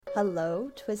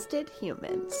Hello, twisted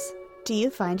humans. Do you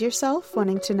find yourself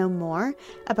wanting to know more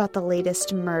about the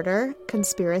latest murder,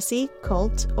 conspiracy,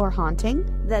 cult, or haunting?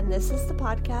 Then this is the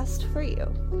podcast for you.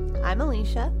 I'm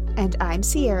Alicia. And I'm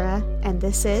Sierra, and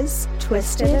this is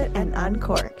Twisted and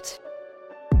Uncorked.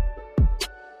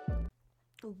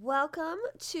 Welcome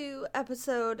to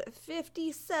episode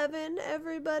 57,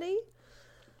 everybody.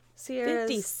 Sierra's...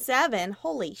 57?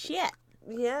 Holy shit.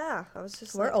 Yeah, I was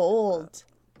just We're old.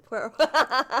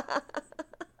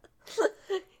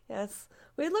 Yes,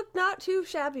 we look not too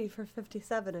shabby for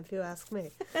 57, if you ask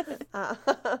me.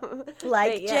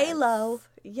 Like yes. J-Lo.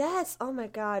 Yes, oh my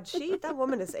god, that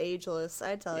woman is ageless,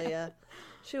 I tell you.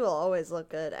 She will always look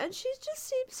good, and she just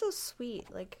seems so sweet.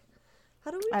 Like,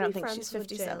 how do we I don't be think friends she's with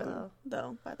 57, J-Lo?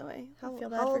 though, by the way. I How feel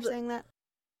bad for old- saying that.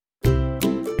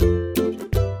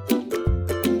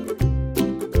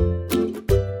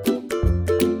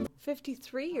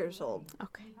 53 years old.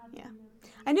 Okay, yeah.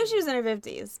 I knew she was in her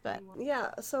 50s, but... Yeah,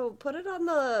 so put it on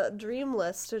the dream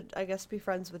list to, I guess, be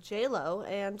friends with J-Lo,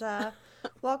 and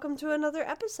welcome to another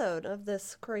episode of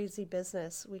this crazy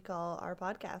business we call our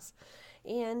podcast.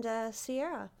 And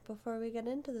Sierra, before we get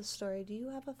into the story, do you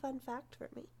have a fun fact for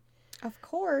me? Of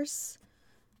course.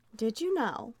 Did you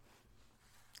know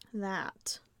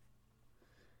that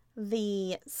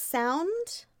the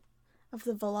sound of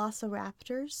the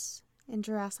velociraptors in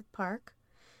Jurassic Park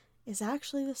is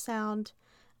actually the sound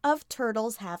of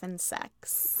turtles having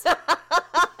sex?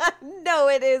 No,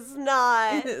 it is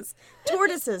not. It is.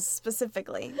 Tortoises,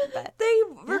 specifically. But They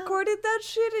recorded that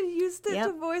shit and used it Yep.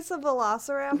 to voice a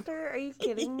velociraptor? Are you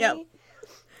kidding Yep. me?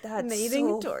 That's Mating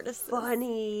so tortoises.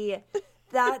 funny.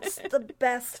 That's the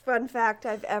best fun fact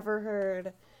I've ever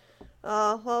heard.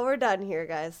 Oh, well, we're done here,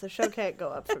 guys. The show can't go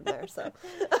up from there, so.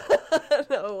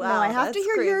 No, wow, no, I have to that's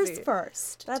hear crazy. yours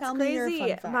first. That's Tell crazy. me your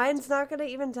fun fact. Mine's not going to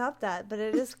even top that, but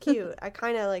it is cute. I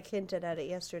kind of hinted at it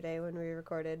yesterday when we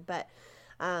recorded, but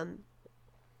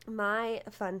my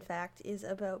fun fact is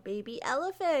about baby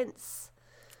elephants.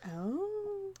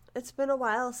 Oh. It's been a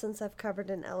while since I've covered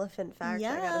an elephant fact. I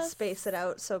gotta Yes. space it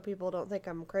out so people don't think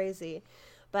I'm crazy.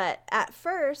 But at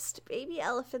first, baby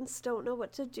elephants don't know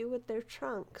what to do with their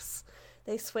trunks.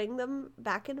 They swing them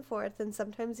back and forth and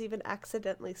sometimes even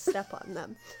accidentally step on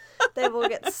them. They will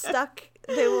get stuck.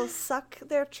 They will suck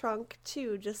their trunk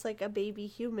too, just like a baby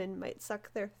human might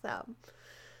suck their thumb.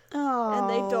 Oh. And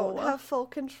they don't have full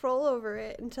control over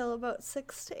it until about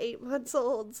 6 to 8 months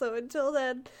old. So until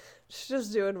then, it's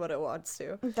just doing what it wants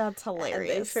to. That's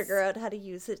hilarious. And they figure out how to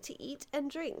use it to eat and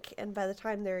drink. And by the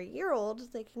time they're a year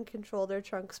old, they can control their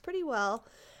trunks pretty well.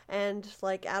 And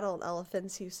like adult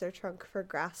elephants, use their trunk for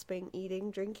grasping, eating,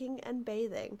 drinking, and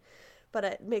bathing. But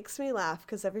it makes me laugh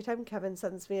because every time Kevin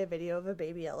sends me a video of a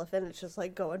baby elephant, it's just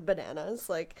like going bananas.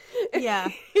 Like, Yeah.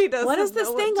 he doesn't What is this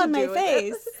know thing what to on my do with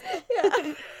it. face?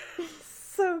 Yeah.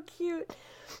 So cute.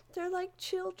 They're like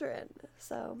children.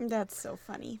 So That's so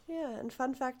funny. yeah, and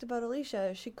fun fact about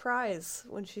Alicia, she cries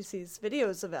when she sees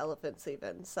videos of elephants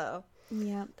even. So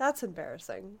Yeah. that's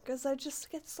embarrassing because I just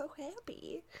get so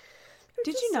happy. They're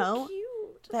Did just you so know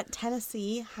cute. that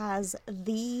Tennessee has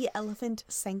the elephant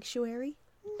sanctuary?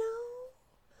 No.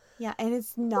 Yeah, and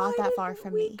it's not Why that far didn't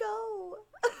from we me. go?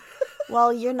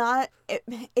 Well, you're not...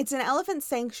 it's an elephant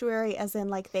sanctuary as in,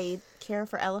 like, they care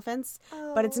for elephants,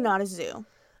 but it's Oh. not a zoo.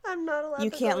 I'm not allowed You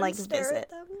to can't, go like, and stare visit. at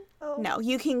them. Oh. No,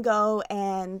 you can go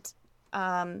and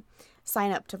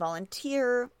sign up to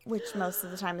volunteer, which most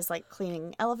of the time is, like,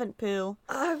 cleaning elephant poo.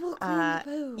 I will clean the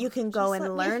poo. You can go Just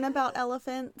and let me- learn about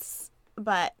elephants,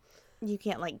 but you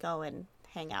can't, like, go and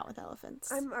hang out with elephants.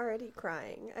 I'm already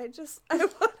crying. I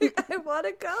want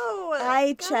to go.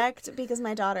 I God. checked because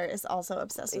my daughter is also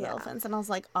obsessed with Yeah. elephants, and I was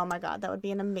like, "Oh my god, that would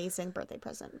be an amazing birthday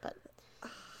present." But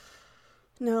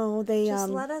no, they Just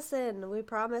let us in. We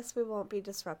promise we won't be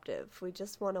disruptive. We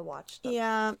just want to watch them.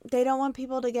 yeah, they don't want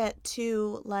people to get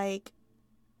too like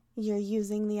you're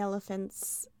using the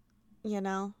elephants, you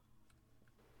know.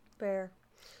 Fair.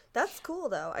 That's cool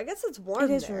though. I guess it's warm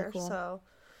It is there, really cool. so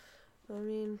I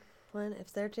mean,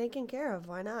 if they're taken care of,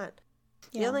 why not?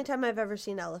 The Yeah. only time I've ever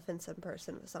seen elephants in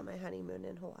person was on my honeymoon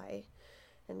in Hawaii.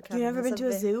 And Have you ever been to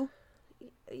a zoo?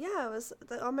 Yeah, it was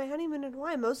on my honeymoon in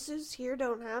Hawaii. Most zoos here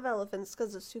don't have elephants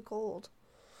because it's too cold,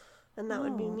 and that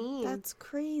would be Oh, mean. That's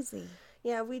crazy.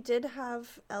 Yeah, we did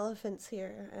have elephants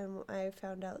here, and I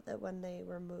found out that when they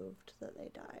were moved, that they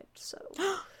died. So,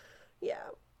 yeah,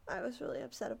 I was really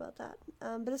upset about that.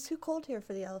 But it's too cold here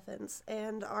for the elephants,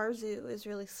 and our zoo is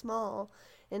really small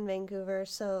in Vancouver,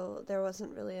 so there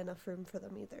wasn't really enough room for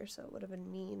them either. So it would have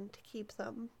been mean to keep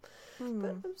them. But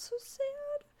I'm so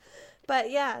sad.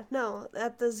 But yeah, no,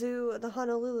 at the zoo, the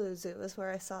Honolulu Zoo is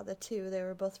where I saw the two. They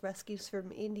were both rescues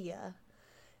from India.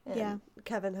 And Yeah.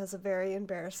 Kevin has a very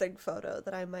embarrassing video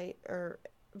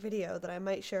that I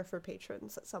might share for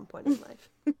patrons at some point in life.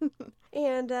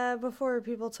 And before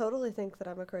people totally think that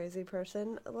I'm a crazy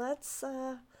person, let's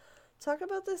talk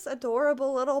about this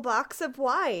adorable little box of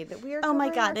wine. We are Oh my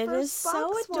covering god, our it is first so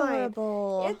box wine.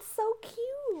 adorable. It's so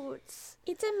cute.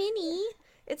 It's a mini.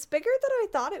 It's bigger than I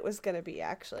thought it was going to be,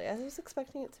 actually. I was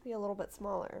expecting it to be a little bit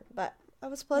smaller, but I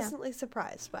was pleasantly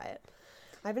surprised by it.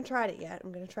 I haven't tried it yet.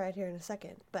 I'm going to try it here in a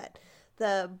second. But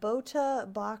the Bota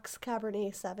Box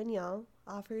Cabernet Sauvignon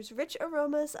offers rich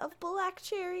aromas of black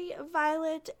cherry,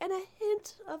 violet, and a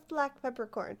hint of black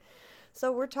peppercorn.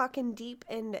 So we're talking deep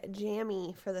and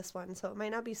jammy for this one. So it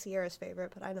might not be Sierra's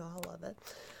favorite, but I know I'll love it.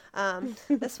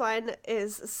 This wine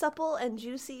is supple and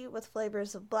juicy with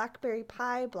flavors of blackberry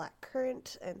pie, black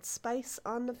currant, and spice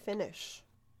on the finish.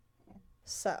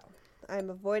 So I'm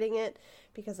avoiding it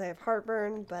because I have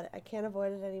heartburn, but I can't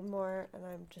avoid it anymore, and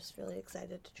I'm just really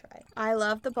excited to try it. I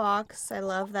love the box. I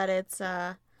love that it's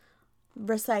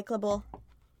recyclable.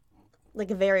 Like,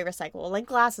 very recyclable. Like,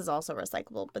 glass is also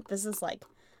recyclable, but this is, like,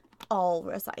 all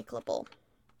recyclable.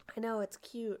 I know, it's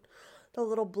cute. The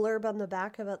little blurb on the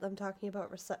back about them talking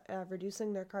about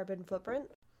reducing their carbon footprint.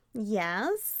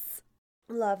 Yes.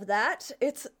 Love that.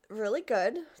 It's really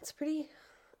good. It's pretty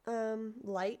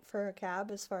light for a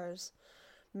cab as far as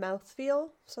mouthfeel,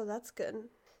 so that's good.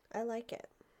 I like it.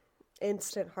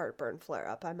 Instant heartburn flare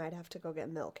up. I might have to go get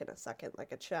milk in a second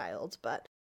like a child, but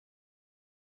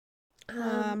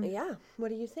yeah. What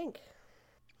do you think?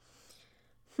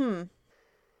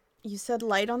 You said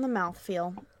light on the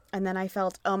mouthfeel, and then I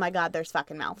felt, oh my god, there's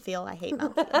fucking mouthfeel. I hate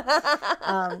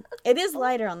mouthfeel. It is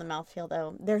lighter on the mouthfeel,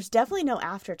 though. There's definitely no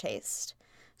aftertaste.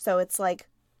 So it's like...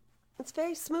 It's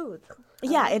very smooth.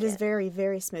 Yeah, it is very,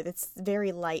 very smooth. It's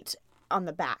very light on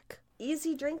the back.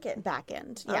 Easy drinking. Back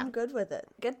end, yeah. I'm good with it.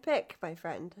 Good pick, my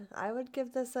friend. I would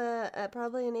give this a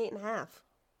probably an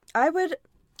 8.5.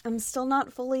 I'm still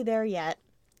not fully there yet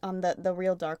on the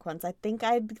real dark ones. I think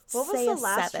I'd what say was the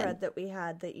last 7. red that we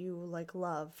had that you, like,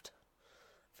 loved?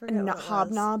 Forget what it was.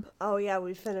 Hobnob. Oh, yeah,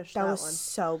 we finished that one. That was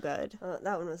so good.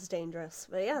 That one was dangerous.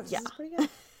 But yeah, this is pretty good.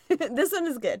 This one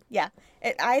is good, yeah.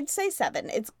 I'd say 7.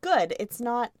 It's good. It's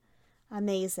not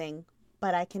amazing,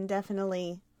 but I can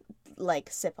definitely, like,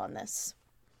 sip on this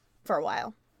for a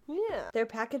while. Yeah. Their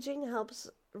packaging helps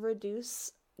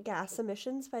reduce gas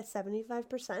emissions by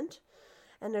 75%,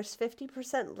 and there's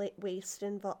 50%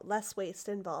 less waste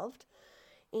involved.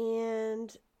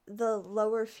 And the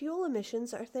lower fuel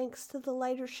emissions are thanks to the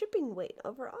lighter shipping weight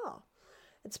overall.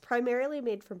 It's primarily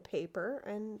made from paper,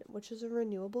 which is a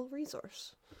renewable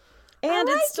resource. And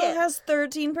it still has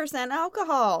 13%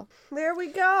 alcohol. There we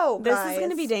go, This guys. is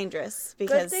going to be dangerous.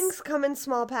 Because good things come in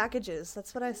small packages.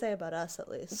 That's what I say about us, at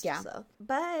least. Yeah. So.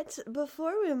 But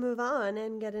before we move on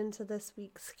and get into this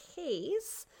week's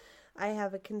case, I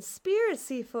have a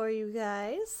conspiracy for you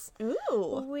guys.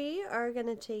 Ooh. We are going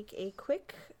to take a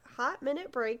quick hot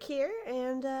minute break here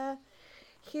and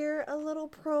hear a little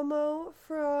promo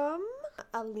from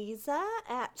Aliza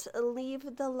at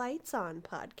Leave the Lights On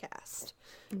podcast.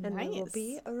 And we will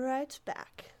be right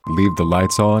back. Leave the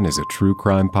Lights On is a true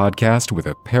crime podcast with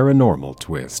a paranormal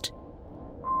twist.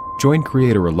 Join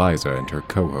creator Eliza and her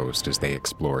co-host as they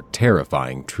explore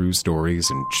terrifying true stories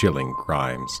and chilling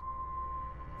crimes.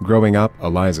 Growing up,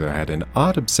 Eliza had an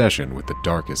odd obsession with the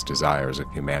darkest desires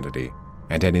of humanity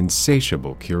and an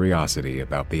insatiable curiosity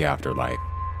about the afterlife.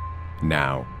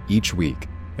 Now, each week,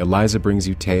 Eliza brings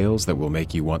you tales that will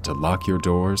make you want to lock your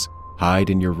doors, hide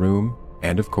in your room,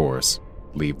 and of course,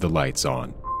 leave the lights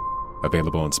on.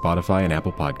 Available on Spotify and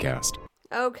Apple Podcast.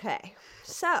 Okay,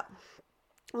 so,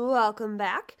 welcome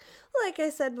back. Like I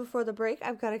said before the break,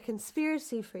 I've got a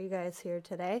conspiracy for you guys here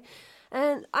today.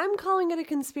 And I'm calling it a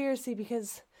conspiracy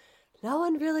because no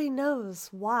one really knows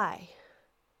why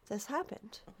this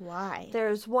happened. Why?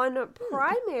 There's one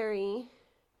primary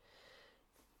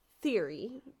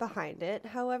theory behind it.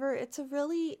 However, it's a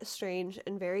really strange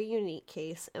and very unique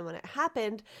case. And when it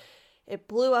happened, it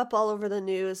blew up all over the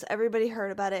news. Everybody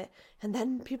heard about it. And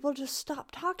then people just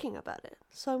stopped talking about it.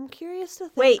 So I'm curious to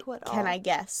think can I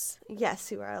guess?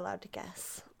 Yes, you are allowed to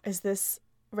guess. Is this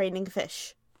raining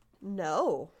fish?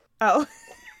 No. Oh.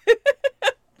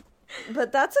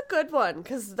 But that's a good one,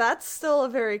 because that's still a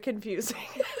very confusing.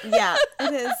 Yeah,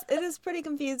 it is. It is pretty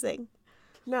confusing.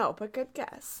 No, but good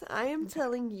guess. I am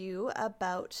telling you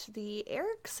about the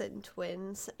Erickson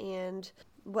twins and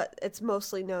what it's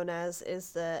mostly known as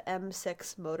is the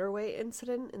M6 motorway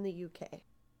incident in the UK.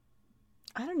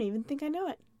 I don't even think I know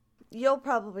it. You'll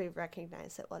probably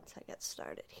recognize it once I get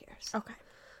started here. So. Okay.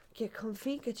 Get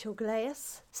comfy, get your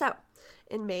glass. So,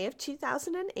 in May of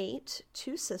 2008,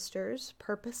 two sisters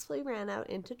purposefully ran out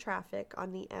into traffic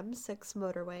on the M6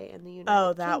 motorway in the United Kingdom.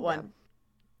 Oh, that one.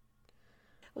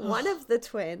 One of the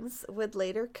twins would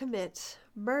later commit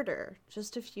murder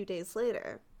just a few days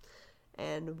later.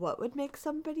 And what would make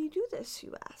somebody do this,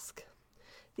 you ask?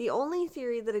 The only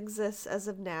theory that exists as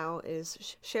of now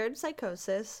is shared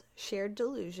psychosis, shared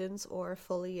delusions, or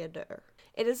folie à deux.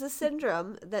 It is a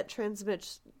syndrome that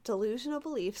transmits delusional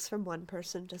beliefs from one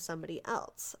person to somebody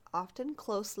else, often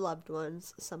close loved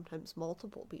ones, sometimes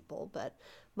multiple people, but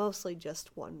mostly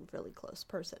just one really close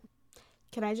person.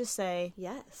 Can I just say,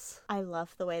 yes, I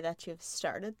love the way that you've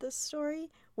started this story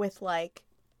with, like,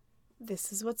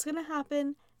 this is what's going to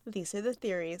happen, these are the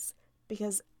theories,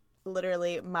 because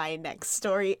literally my next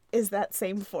story is that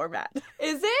same format.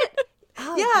 Is it?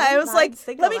 Oh, yeah, I was like,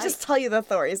 let me just tell you the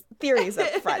theories up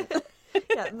front.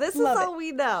 Yeah, this is all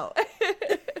we know.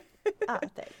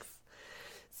 Thanks.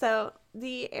 So,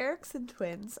 the Erickson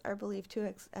twins are believed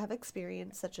to have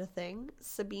experienced such a thing.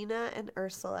 Sabina and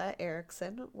Ursula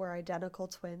Erickson were identical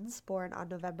twins born on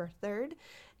November 3rd,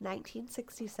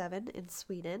 1967 in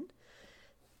Sweden.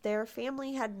 Their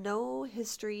family had no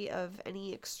history of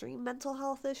any extreme mental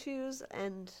health issues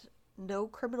and no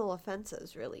criminal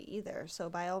offenses, really, either. So,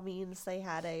 by all means, they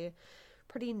had a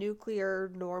pretty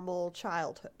nuclear, normal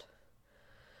childhood.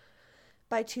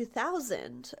 By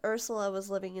 2000, Ursula was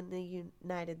living in the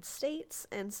United States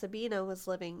and Sabina was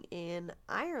living in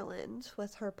Ireland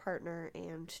with her partner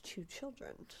and two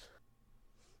children.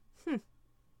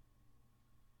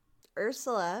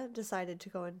 Ursula decided to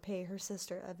go and pay her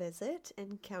sister a visit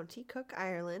in County Cook,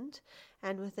 Ireland,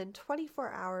 and within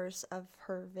 24 hours of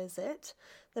her visit,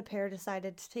 the pair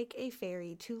decided to take a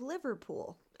ferry to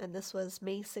Liverpool, and this was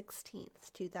May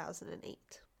 16th,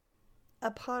 2008.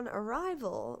 Upon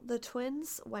arrival, the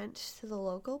twins went to the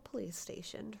local police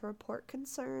station to report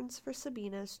concerns for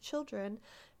Sabina's children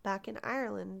back in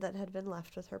Ireland that had been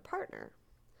left with her partner.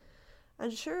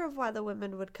 Unsure of why the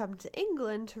women would come to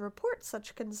England to report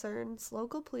such concerns,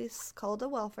 local police called a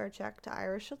welfare check to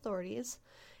Irish authorities,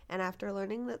 and after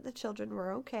learning that the children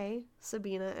were okay,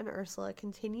 Sabina and Ursula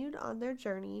continued on their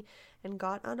journey and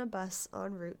got on a bus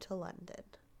en route to London.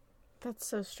 That's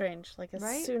so strange. Like, as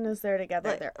right? soon as they're together,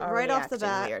 Like, they're already right off the acting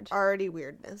bat, weird. already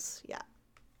weirdness, yeah.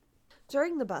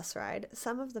 During the bus ride,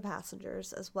 some of the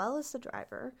passengers, as well as the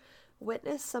driver,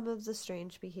 witnessed some of the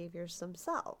strange behaviors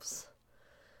themselves.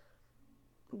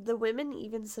 The women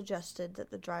even suggested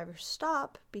that the driver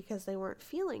stop because they weren't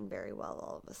feeling very well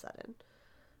all of a sudden.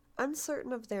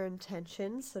 Uncertain of their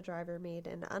intentions, the driver made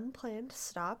an unplanned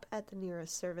stop at the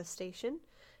nearest service station,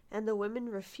 and the women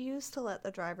refused to let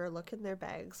the driver look in their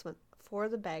bags for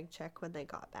the bag check when they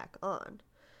got back on.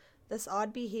 This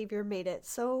odd behavior made it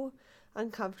so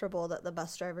uncomfortable that the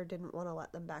bus driver didn't want to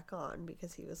let them back on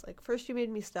because he was like, first you made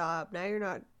me stop, now you're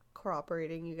not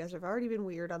cooperating, you guys have already been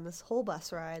weird on this whole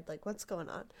bus ride, like what's going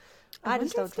on? I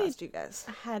just don't trust you guys.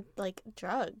 Had, like,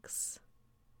 drugs.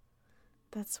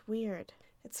 That's weird.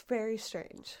 It's very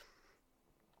strange.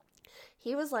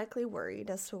 He was likely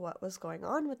worried as to what was going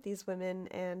on with these women,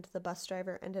 and the bus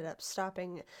driver ended up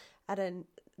stopping at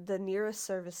the nearest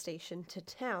service station to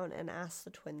town and asked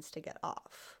the twins to get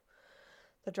off.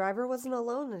 The driver wasn't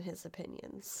alone in his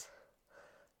opinions.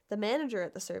 The manager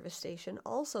at the service station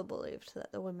also believed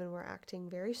that the women were acting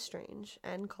very strange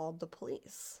and called the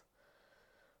police.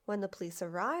 When the police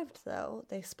arrived, though,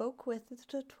 they spoke with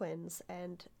the twins,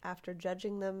 and after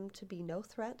judging them to be no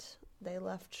threat, they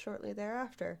left shortly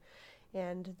thereafter,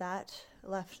 and that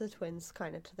left the twins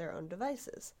kind of to their own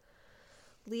devices.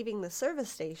 Leaving the service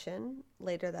station,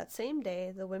 later that same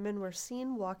day, the women were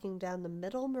seen walking down the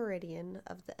middle meridian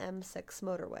of the M6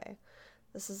 motorway.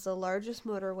 This is the largest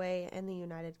motorway in the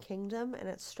United Kingdom, and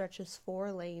it stretches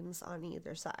 4 lanes on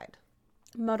either side.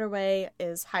 Motorway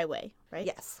is highway, right?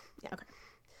 Yes. Yeah. Okay.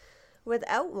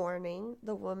 Without warning,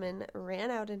 the woman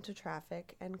ran out into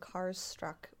traffic, and cars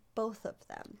struck both of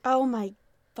them. Oh my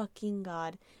fucking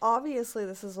God. Obviously,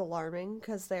 this is alarming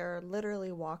because they're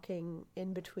literally walking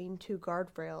in between 2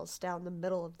 guardrails down the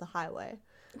middle of the highway.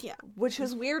 Yeah. Which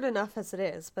is weird enough as it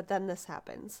is, but then this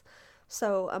happens.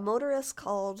 So a motorist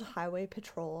called highway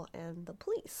patrol and the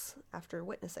police after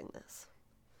witnessing this.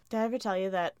 Did I ever tell you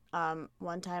that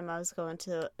one time I was going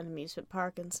to an amusement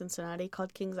park in Cincinnati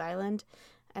called Kings Island,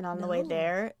 and on the way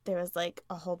there was like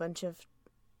a whole bunch of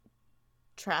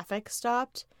traffic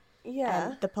stopped. Yeah.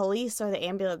 And the police or the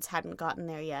ambulance hadn't gotten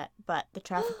there yet, but the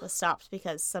traffic was stopped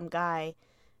because some guy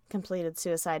completed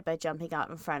suicide by jumping out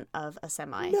in front of a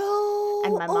semi. No.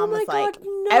 And my mom was like, God,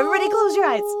 no. everybody close your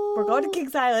eyes. We're going to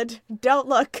Kings Island. Don't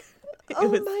look. It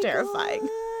was my terrifying.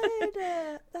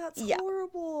 God. That's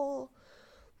horrible.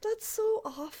 That's so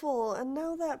awful. And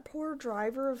now that poor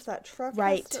driver of that truck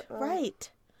has to,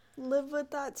 live with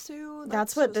that too.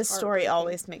 That's what this story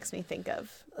always makes me think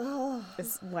of.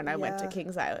 Is when I went to Yeah.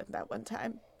 Kings Island that one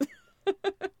time.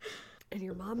 And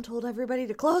your mom told everybody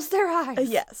to close their eyes.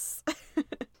 Yes.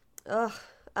 Ugh.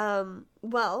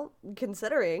 Well,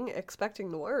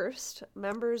 expecting the worst,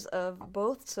 members of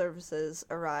both services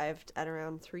arrived at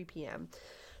around 3 p.m.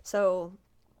 So,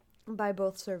 by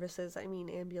both services, I mean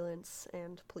ambulance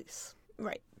and police.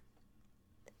 Right.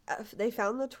 They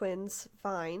found the twins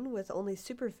fine with only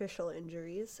superficial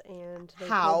injuries, and they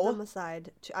How? pulled them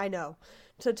aside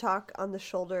to talk on the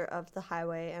shoulder of the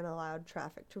highway and allowed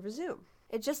traffic to resume.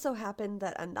 It just so happened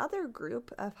that another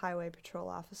group of highway patrol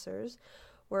officers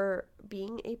were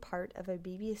being a part of a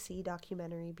BBC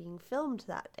documentary being filmed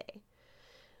that day.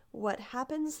 What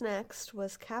happens next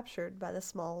was captured by the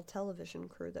small television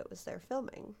crew that was there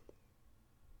filming.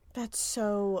 That's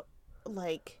so,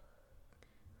 like,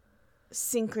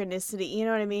 synchronicity. You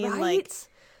know what I mean? Right? Like,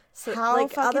 So, how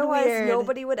like, fucking otherwise weird.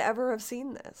 nobody would ever have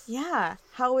seen this. Yeah.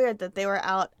 How weird that they were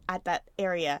out at that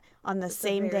area on the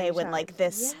same very day when, time. like,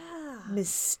 this Yeah.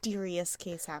 mysterious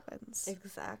case happens.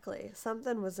 Exactly.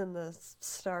 Something was in the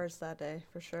stars that day,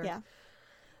 for sure. Yeah.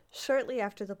 Shortly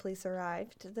after the police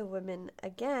arrived, the women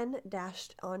again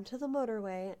dashed onto the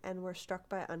motorway and were struck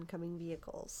by oncoming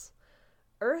vehicles.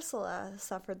 Ursula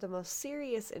suffered the most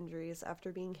serious injuries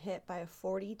after being hit by a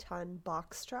 40-ton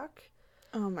box truck,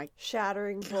 Oh my.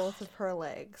 shattering both of her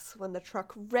legs when the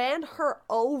truck ran her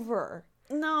over.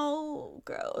 No.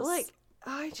 Gross.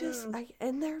 Like,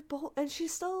 and they're both, and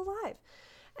she's still alive.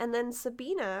 And then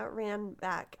Sabina ran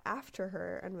back after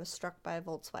her and was struck by a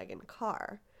Volkswagen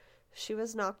car. She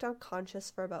was knocked unconscious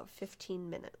for about 15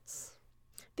 minutes.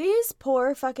 These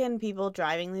poor fucking people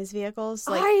driving these vehicles,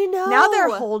 like, I know. now their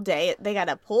whole day, they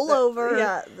gotta pull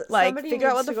over, like, somebody figure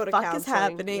out needs what to go the to fuck is counseling.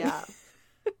 happening.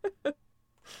 Yeah.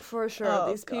 For sure.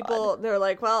 Oh, These God. people, they're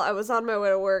like, well, I was on my way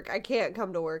to work. I can't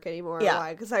come to work anymore. Yeah.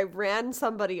 Why? Because I ran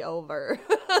somebody over.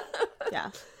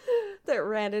 Yeah. That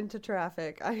ran into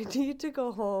traffic. I need to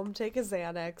go home, take a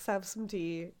Xanax, have some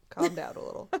tea, calm down a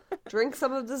little. Drink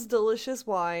some of this delicious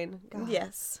wine. God.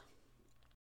 Yes.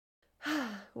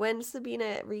 When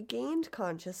Sabina regained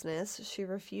consciousness, she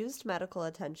refused medical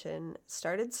attention,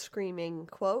 started screaming,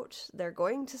 quote, "They're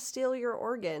going to steal your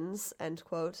organs," end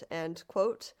quote, and,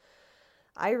 quote,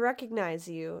 "I recognize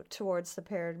you," towards the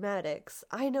paramedics.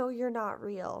 "I know you're not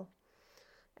real,"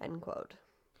 end quote.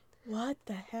 What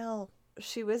the hell?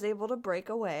 She was able to break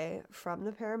away from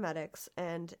the paramedics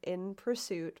and, in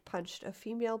pursuit, punched a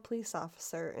female police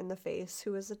officer in the face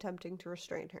who was attempting to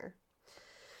restrain her.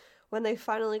 When they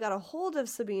finally got a hold of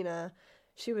Sabina,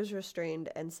 she was restrained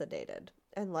and sedated.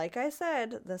 And like I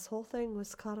said, this whole thing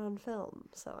was caught on film,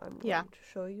 so I'm going to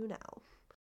show you now.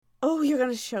 Oh, you're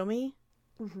gonna show me?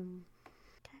 Mm-hmm.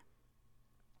 Okay.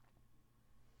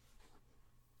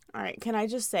 All right, can I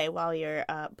just say while you're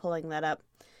pulling that up,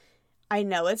 I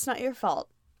know it's not your fault,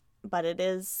 but it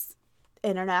is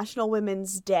International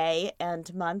Women's Day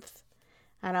and month,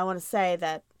 and I want to say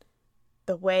that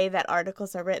the way that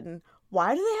articles are written,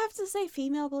 why do they have to say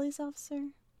female police officer?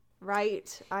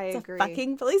 Right, I agree. A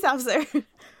fucking police officer.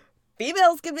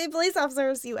 Females can be police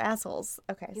officers, you assholes.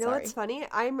 Okay, You know what's funny?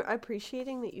 I'm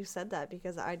appreciating that you said that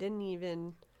because I didn't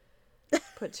even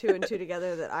put two and two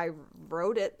together that I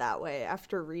wrote it that way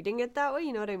after reading it that way.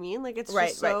 You know what I mean? Like, it's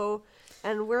just so...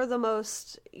 And we're the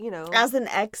most, As an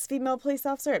ex-female police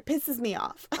officer, it pisses me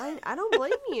off. I don't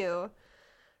blame you.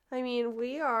 I mean,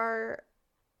 we are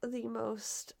the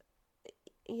most,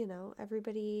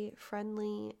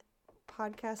 everybody-friendly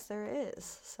podcast there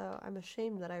is. So I'm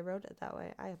ashamed that I wrote it that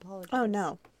way. I apologize. Oh,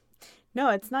 no. No,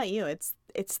 it's not you. It's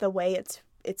the way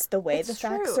it's the way the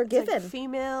facts are It's given. like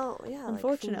female,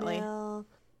 Unfortunately. Like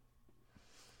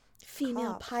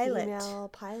female cop, pilot. Female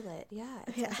pilot. Yeah,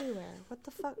 it's everywhere. What the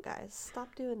fuck, guys?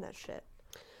 Stop doing that shit.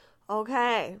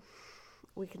 Okay.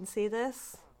 We can see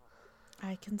this.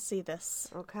 I can see this.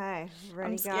 Okay.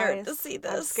 Ready, I'm scared guys? to see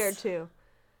this. I'm scared too.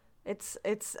 It's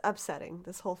upsetting.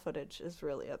 This whole footage is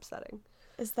really upsetting.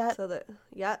 Is that...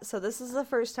 So this is the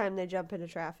first time they jump into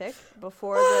traffic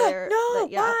before they're... No,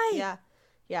 why?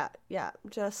 Yeah.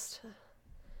 Just...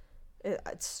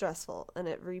 It's stressful, and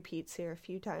it repeats here a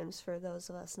few times for those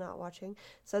of us not watching.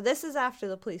 So this is after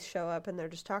the police show up, and they're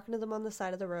just talking to them on the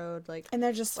side of the road, like... And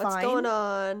they're just what's fine? going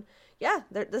on? Yeah,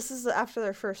 this is after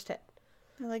their first hit.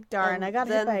 I'm like, darn, And I got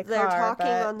hit then by a they're car, talking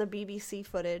but... on the BBC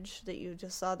footage that you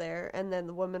just saw there, and then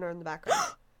the women are in the background.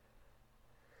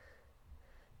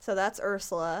 So that's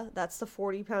Ursula. That's the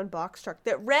 40-pound box truck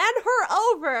that ran her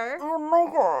over. Oh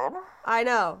my god. I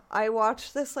know. I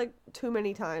watched this like too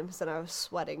many times, and I was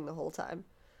sweating the whole time.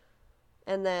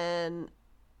 And then,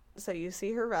 so you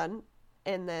see her run,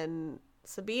 and then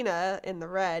Sabina in the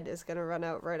red is going to run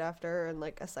out right after her in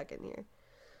like a second here.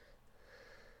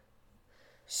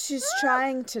 She's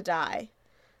trying to die.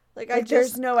 Like,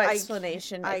 there's no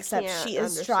explanation I except can't she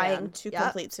is trying to Yep.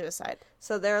 complete suicide.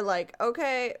 So they're like,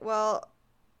 okay, well,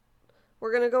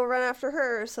 we're going to go run after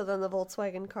her. So then the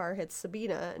Volkswagen car hits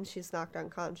Sabina and she's knocked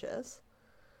unconscious.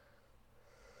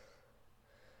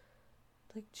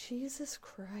 Like, Jesus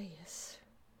Christ.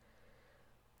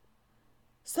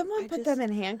 Someone put them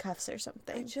in handcuffs or I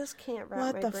something. just can't wrap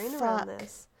What my the brain fuck? around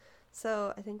this.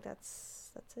 So I think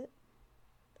that's it.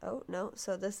 Oh, no.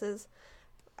 So this is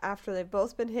after they've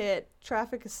both been hit.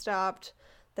 Traffic is stopped.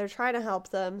 They're trying to help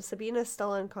them. Sabina's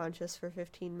still unconscious for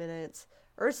 15 minutes.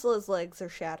 Ursula's legs are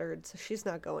shattered, so she's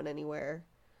not going anywhere.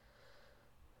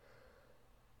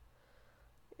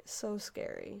 It's so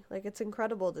scary. Like, it's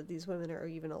incredible that these women are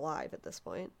even alive at this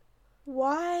point.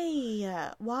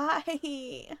 Why? Why?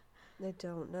 I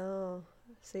don't know.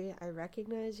 See, I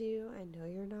recognize you. I know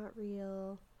you're not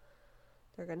real.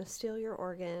 They're gonna steal your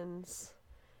organs.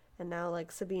 And now,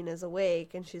 like, Sabina's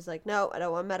awake, and she's like, no, I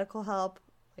don't want medical help.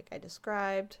 Like I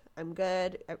described, I'm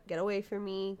good. Get away from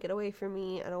me. Get away from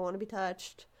me. I don't want to be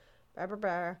touched. Blah, blah,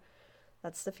 blah.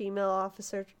 That's the female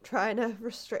officer trying to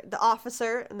restrain the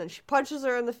officer, and then she punches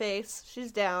her in the face.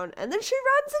 She's down, and then she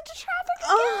runs into traffic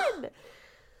again.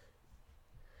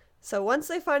 So once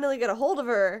they finally get a hold of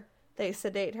her, they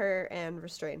sedate her and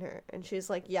restrain her. And she's,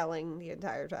 like, yelling the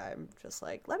entire time. Just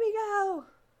like, let me go.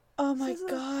 Oh my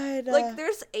god. Like,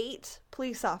 there's 8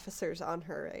 police officers on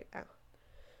her right now.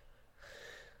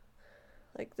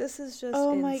 Like, this is just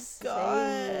insane. my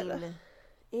god.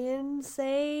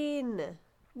 Insane.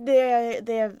 There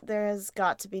has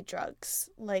got to be drugs.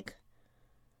 Like,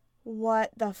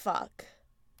 what the fuck?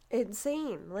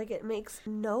 Insane. Like, it makes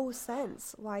no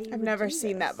sense why you I've would never do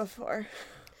seen this. that before.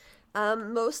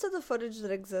 Most of the footage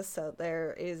that exists out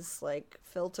there is, like,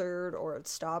 filtered or it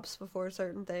stops before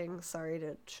certain things. Sorry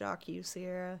to shock you,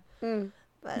 Sierra.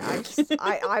 But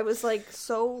I was, like,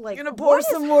 so, like, I'm gonna pour what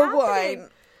some is more happening? wine.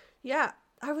 Yeah.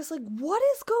 I was like, what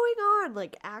is going on?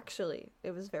 Like, actually, it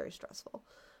was very stressful.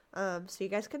 So you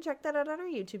guys can check that out on our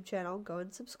YouTube channel. Go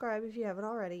and subscribe if you haven't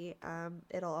already.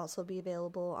 It'll also be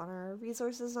available on our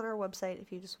resources on our website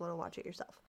if you just want to watch it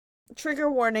yourself.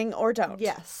 Trigger warning or don't.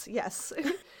 Yes.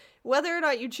 Whether or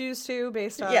not you choose to,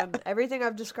 based on everything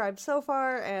I've described so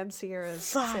far and Sierra's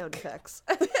sound effects.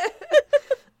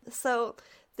 So,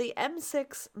 the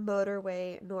M6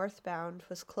 motorway northbound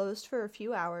was closed for a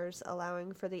few hours,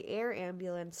 allowing for the air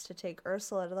ambulance to take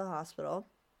Ursula to the hospital.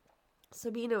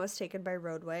 Sabina was taken by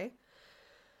roadway.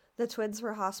 The twins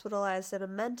were hospitalized in a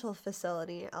mental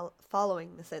facility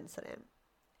following this incident.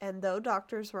 And though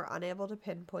doctors were unable to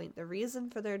pinpoint the reason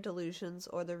for their delusions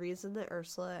or the reason that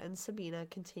Ursula and Sabina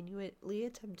continually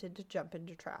attempted to jump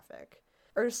into traffic,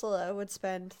 Ursula would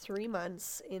spend 3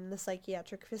 months in the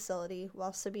psychiatric facility,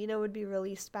 while Sabina would be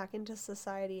released back into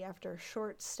society after a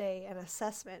short stay and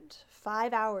assessment,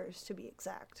 5 hours to be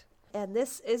exact. And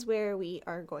this is where we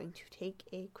are going to take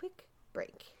a quick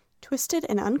break. Twisted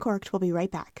and Uncorked will be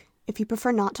right back. If you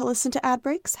prefer not to listen to ad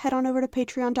breaks, head on over to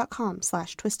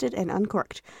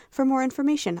patreon.com/twistedanduncorked for more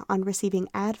information on receiving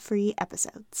ad-free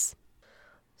episodes.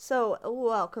 So,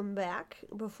 welcome back.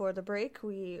 Before the break,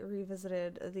 we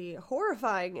revisited the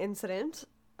horrifying incident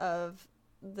of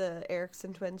the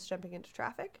Erickson twins jumping into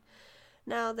traffic.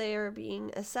 Now they are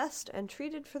being assessed and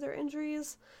treated for their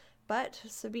injuries, but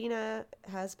Sabina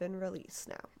has been released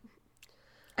now.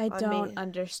 I don't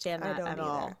understand that at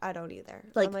all. I don't either.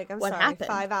 Like, I'm what sorry, happened?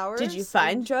 5 hours? Did you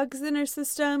find drugs in her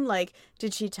system? Like,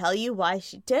 did she tell you why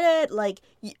she did it? Like,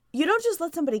 you don't just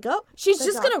let somebody go. She's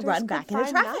just going to run back into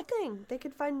traffic. Nothing. They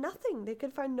could find nothing. They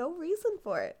could find no reason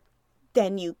for it.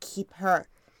 Then you keep her.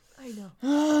 I know.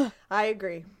 I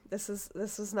agree. This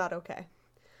is not okay.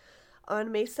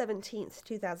 On May 17th,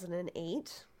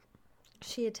 2008,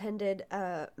 she attended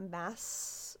a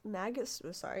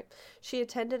magistrate's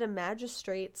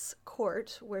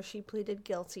court where she pleaded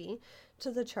guilty to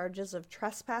the charges of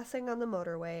trespassing on the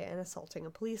motorway and assaulting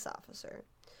a police officer.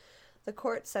 The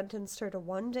court sentenced her to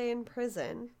 1 day in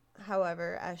prison.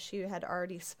 However, as she had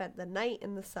already spent the night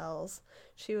in the cells,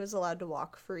 she was allowed to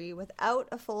walk free without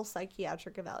a full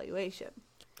psychiatric evaluation.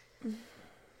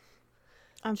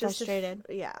 I'm frustrated.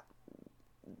 Yeah.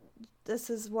 This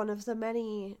is one of the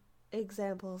many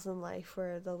examples in life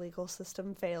where the legal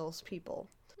system fails people.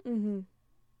 Mm-hmm.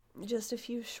 Just a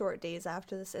few short days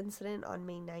after this incident, on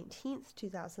May 19th,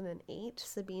 2008,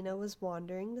 Sabina was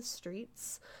wandering the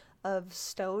streets of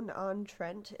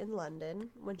Stone-on-Trent in London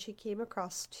when she came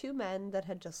across two men that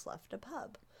had just left a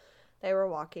pub. They were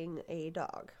walking a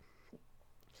dog.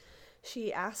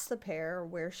 She asked the pair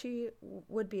where she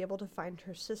would be able to find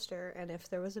her sister and if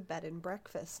there was a bed and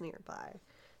breakfast nearby.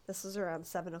 This was around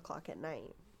 7 o'clock at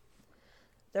night.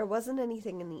 There wasn't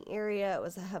anything in the area. It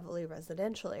was a heavily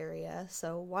residential area,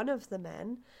 so one of the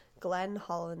men, Glenn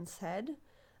Hollinshead,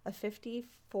 a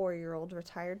 54-year-old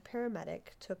retired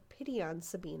paramedic, took pity on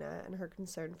Sabina and her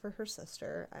concern for her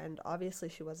sister, and obviously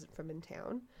she wasn't from in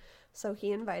town, so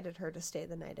he invited her to stay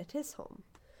the night at his home,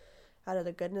 out of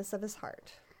the goodness of his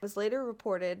heart. It was later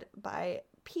reported by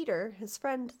Peter, his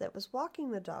friend that was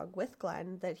walking the dog with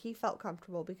Glenn, that he felt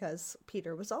comfortable because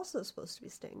Peter was also supposed to be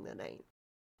staying the night.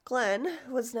 Glenn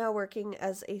was now working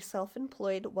as a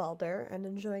self-employed welder and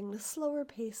enjoying the slower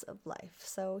pace of life,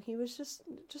 so he was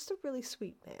just a really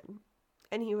sweet man.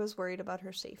 And he was worried about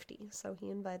her safety, so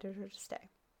he invited her to stay.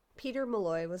 Peter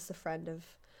Malloy was the friend of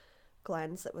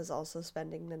Glenn's that was also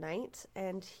spending the night,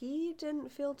 and he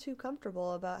didn't feel too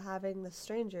comfortable about having the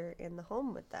stranger in the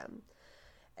home with them,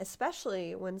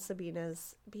 especially when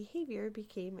Sabina's behavior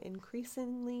became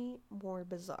increasingly more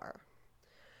bizarre.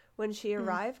 When she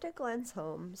arrived at Glenn's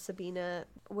home, Sabina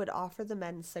would offer the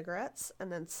men cigarettes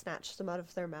and then snatch them out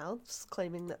of their mouths,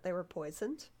 claiming that they were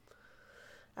poisoned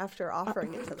after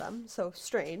offering it to them. So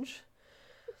strange.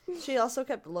 She also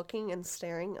kept looking and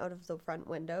staring out of the front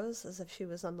windows as if she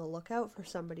was on the lookout for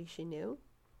somebody she knew.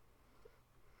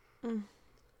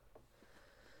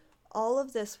 All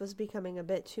of this was becoming a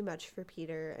bit too much for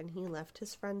Peter, and he left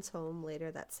his friend's home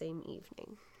later that same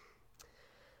evening.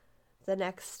 The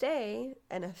next day,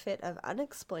 in a fit of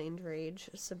unexplained rage,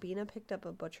 Sabina picked up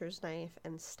a butcher's knife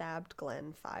and stabbed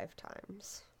Glenn 5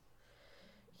 times.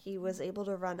 He was able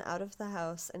to run out of the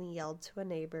house and he yelled to a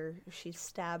neighbor, "She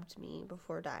stabbed me,"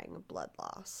 before dying of blood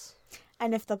loss.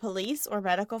 And if the police or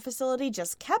medical facility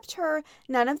just kept her,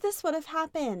 none of this would have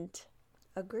happened.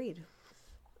 Agreed.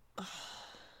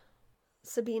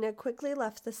 Sabina quickly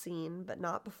left the scene, but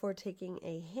not before taking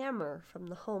a hammer from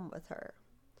the home with her.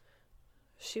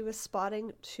 She was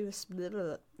spotted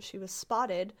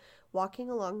walking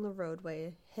along the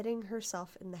roadway, hitting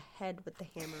herself in the head with the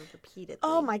hammer repeatedly.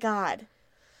 Oh my god.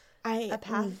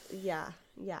 Yeah,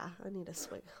 I need a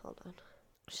swig. Hold on.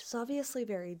 She's obviously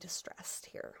very distressed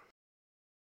here.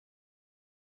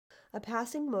 A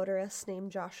passing motorist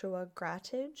named Joshua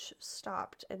Grattage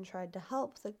stopped and tried to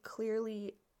help the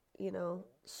clearly,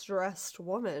 stressed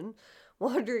woman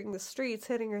wandering the streets,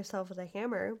 hitting herself with a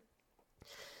hammer.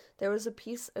 There was a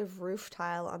piece of roof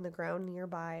tile on the ground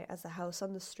nearby as a house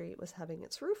on the street was having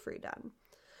its roof redone.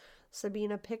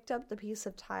 Sabina picked up the piece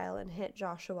of tile and hit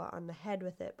Joshua on the head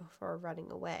with it before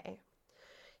running away.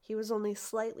 He was only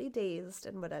slightly dazed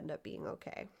and would end up being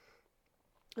okay.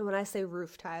 And when I say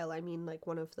roof tile, I mean like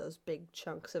one of those big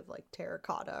chunks of like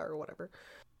terracotta or whatever.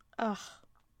 Ugh.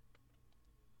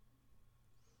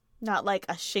 Not like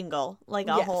a shingle, like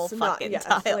a whole fucking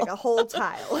tile. Like a whole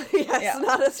tile. Can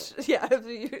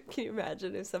you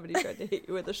imagine if somebody tried to hit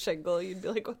you with a shingle, you'd be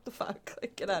like, what the fuck?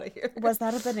 Like, get out of here. Was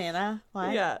that a banana?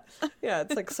 Why? Yeah,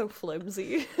 it's like so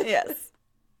flimsy. Yes.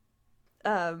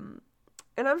 And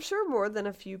I'm sure more than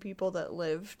a few people that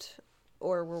lived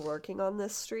or were working on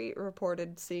this street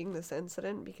reported seeing this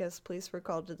incident because police were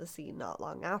called to the scene not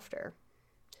long after.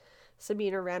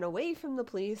 Sabina ran away from the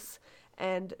police,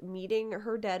 and meeting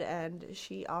her dead end,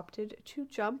 she opted to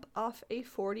jump off a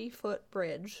 40-foot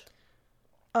bridge.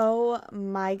 Oh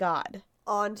my god.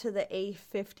 Onto the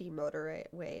A50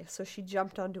 motorway. So she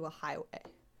jumped onto a highway.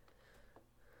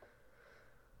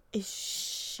 Is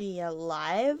she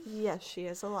alive? Yes, she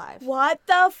is alive. What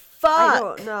the fuck? I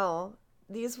don't know.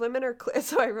 These women are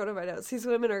so I wrote in my notes. These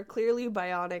women are clearly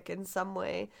bionic in some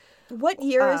way. What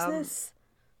year is this?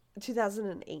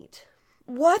 2008.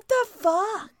 What the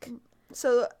fuck?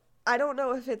 So I don't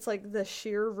know if it's like the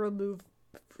sheer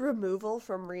removal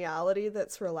from reality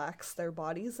that's relaxed their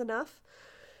bodies enough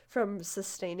from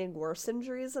sustaining worse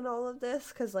injuries and all of this.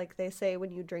 Because like they say,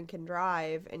 when you drink and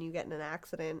drive and you get in an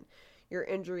accident, your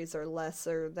injuries are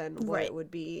lesser than what it would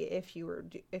be if you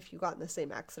got in the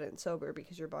same accident sober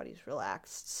because your body's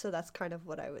relaxed. So that's kind of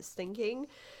what I was thinking,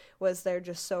 was they're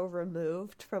just so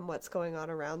removed from what's going on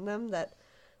around them that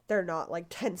they're not like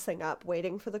tensing up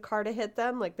waiting for the car to hit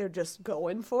them, like they're just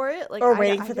going for it, like, or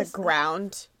waiting for the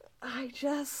ground.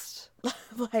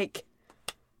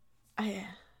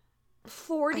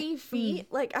 40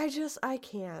 feet, like I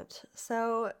can't.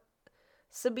 So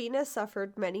Sabina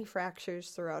suffered many fractures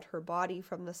throughout her body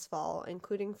from this fall,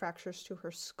 including fractures to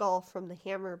her skull from the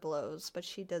hammer blows, but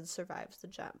she did survive the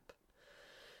jump.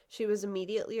 She was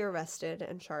immediately arrested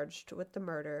and charged with the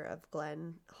murder of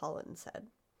Glenn Hollinshead.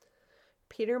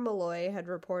 Peter Malloy had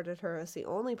reported her as the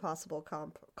only possible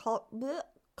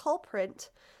culprit,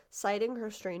 citing her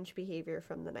strange behavior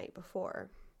from the night before.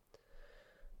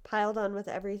 Piled on with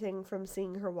everything from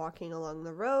seeing her walking along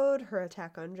the road, her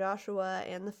attack on Joshua,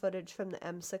 and the footage from the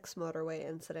M6 motorway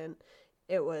incident,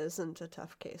 it wasn't a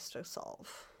tough case to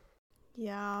solve.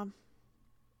 Yeah.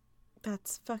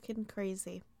 That's fucking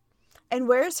crazy. And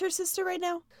where's her sister right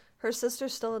now? Her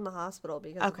sister's still in the hospital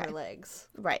because of her legs.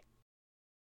 Right.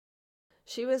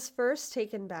 She was first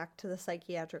taken back to the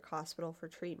psychiatric hospital for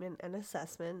treatment and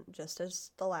assessment, just as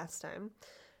the last time.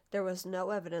 There was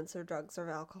no evidence of drugs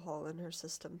or alcohol in her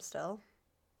system still.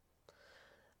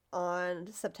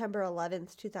 On September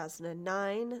 11th,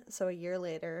 2009, so a year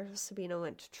later, Sabina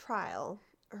went to trial.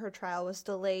 Her trial was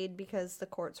delayed because the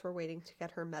courts were waiting to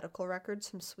get her medical records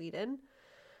from Sweden,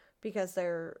 because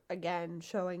they're, again,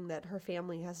 showing that her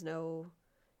family has no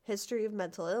history of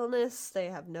mental illness. They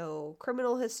have no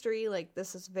criminal history. Like,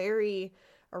 this is very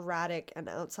erratic and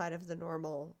outside of the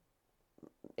normal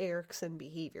Erickson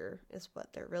behavior is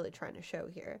what they're really trying to show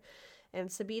here.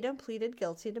 And Sabina pleaded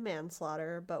guilty to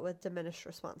manslaughter, but with diminished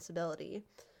responsibility.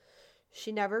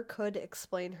 She never could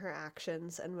explain her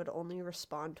actions and would only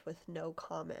respond with no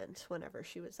comment whenever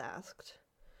she was asked.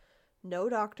 No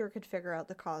doctor could figure out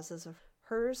the causes of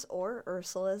hers or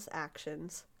Ursula's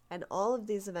actions, and all of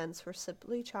these events were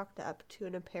simply chalked up to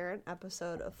an apparent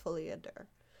episode of folie à deux,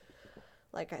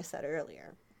 like I said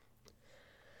earlier.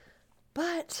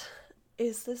 But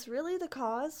is this really the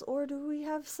cause, or do we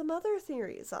have some other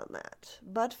theories on that?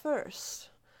 But first,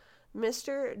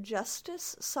 Mr.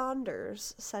 Justice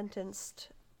Saunders sentenced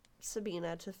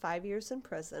Sabina to 5 years in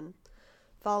prison,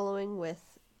 following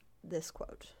with this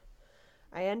quote: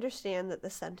 "I understand that the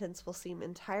sentence will seem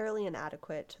entirely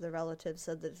inadequate to the relatives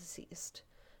of the deceased.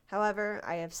 However,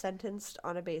 I have sentenced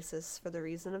on a basis for the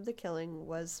reason of the killing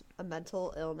was a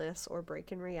mental illness or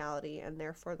break in reality, and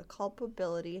therefore the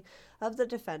culpability of the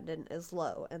defendant is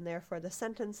low, and therefore the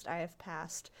sentence I have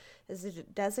passed is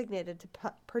designated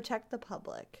to protect the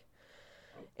public.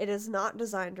 It is not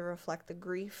designed to reflect the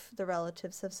grief the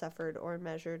relatives have suffered or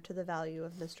measured to the value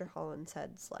of Mr.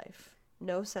 Hollinshead's life.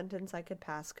 No sentence I could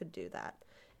pass could do that.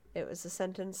 It was a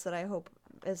sentence that I hope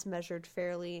is measured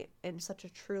fairly in such a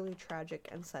truly tragic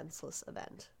and senseless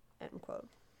event." End quote.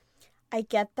 I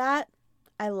get that.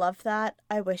 I love that.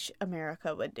 I wish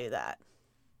America would do that.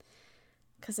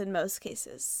 Because in most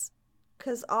cases...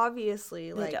 Because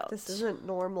obviously, like, don't. this isn't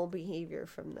normal behavior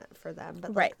for them.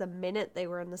 But, Right. like, the minute they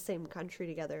were in the same country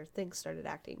together, things started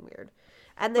acting weird.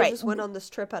 And they just went on this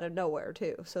trip out of nowhere,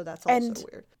 too. So that's also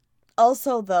weird.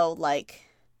 Also, though, like...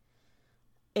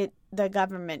 the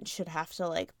government should have to,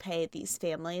 like, pay these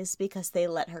families because they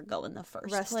let her go in the first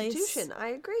place. Restitution, I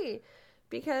agree.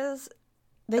 Because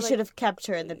they should have kept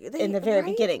her in the very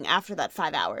beginning after that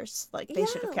 5 hours. Like, they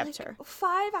should have kept her.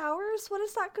 5 hours? What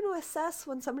is that going to assess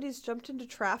when somebody's jumped into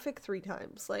traffic 3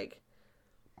 times? Like,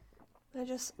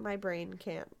 my brain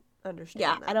can't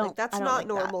understand that. I don't, like, that's I don't not like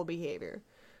normal behavior.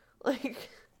 Like,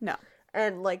 no.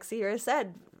 And like Sierra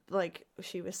said, like,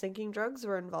 she was thinking drugs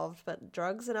were involved, but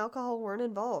drugs and alcohol weren't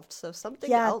involved. So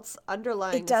something else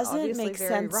underlying is obviously make very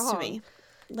sense wrong. to me.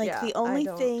 Like, the only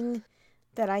thing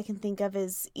that I can think of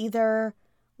is either,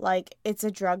 like, it's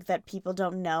a drug that people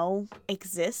don't know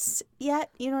exists yet,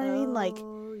 you know what I mean? Like,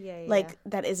 like,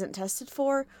 that isn't tested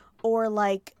for, or,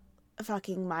 like,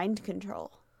 fucking mind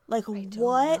control. Like,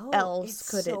 what else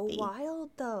could it be? It's so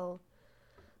wild, though.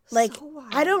 Like, So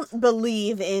wild. I don't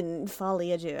believe in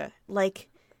folie à deux. Like,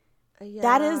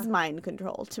 that is mind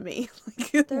control to me.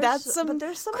 Like, that's some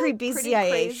creepy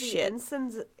CIA shit.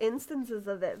 Instances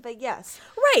of it, but yes,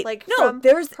 right? Like, no, from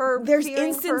there's fearing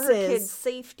instances for her kids'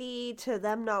 safety to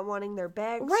them not wanting their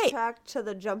bags checked to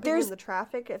the jumping in the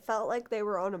traffic. It felt like they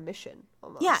were on a mission.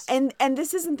 Almost. Yeah, and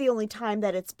this isn't the only time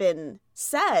that it's been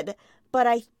said, but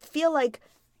I feel like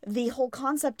the whole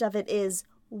concept of it is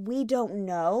we don't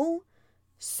know,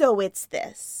 so it's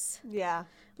this. Yeah.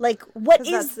 Like, what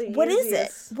is it? What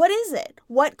is it?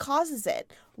 What causes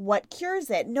it? What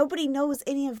cures it? Nobody knows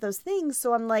any of those things.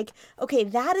 So I'm like, okay,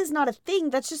 that is not a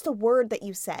thing. That's just a word that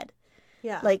you said.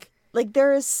 Yeah. Like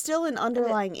there is still an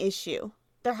underlying issue.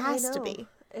 There has to be.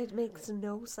 It makes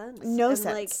no sense. No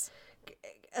sense.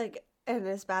 Like, and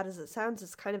as bad as it sounds,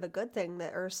 it's kind of a good thing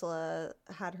that Ursula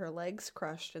had her legs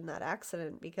crushed in that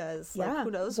accident, because like,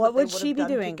 who knows what would she be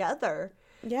doing together.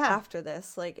 After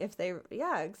this, like, if they,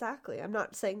 exactly. I'm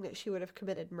not saying that she would have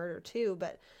committed murder too,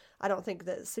 but I don't think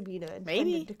that Sabina intended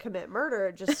Maybe. to commit murder.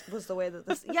 It just was the way that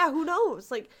this... Yeah, who knows?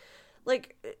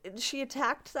 Like, she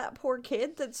attacked that poor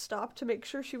kid that stopped to make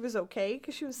sure she was okay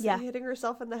because she was hitting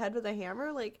herself in the head with a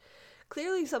hammer. Like,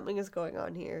 clearly something is going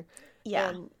on here. Yeah.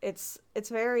 And it's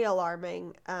very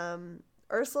alarming.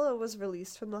 Ursula was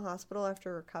released from the hospital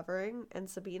after recovering, and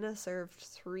Sabina served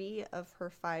 3 of her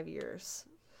 5 years.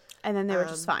 And then they were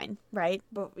just fine, right?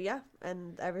 But yeah,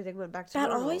 and everything went back to that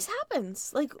normal. always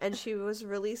happens. Like, and she was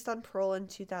released on parole in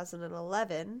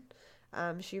 2011.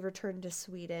 She returned to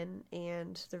Sweden,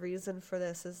 and the reason for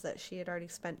this is that she had already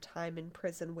spent time in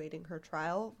prison waiting her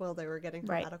trial while they were getting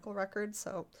her medical records.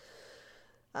 So,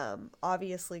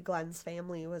 obviously, Glenn's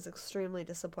family was extremely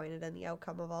disappointed in the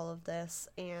outcome of all of this,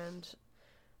 and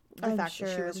the fact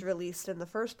that she was released in the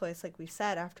first place, like we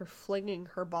said, after flinging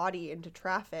her body into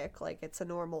traffic, like it's a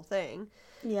normal thing.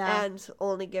 Yeah. And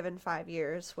only given 5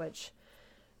 years, which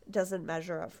doesn't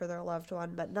measure up for their loved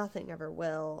one, but nothing ever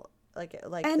will. Like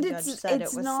and the judge said,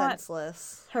 it was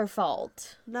senseless. Her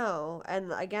fault. No,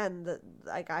 and again,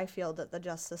 I feel that the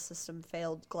justice system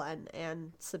failed Glenn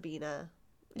and Sabina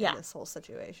in this whole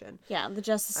situation. Yeah, the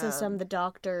justice system, the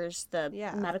doctors, the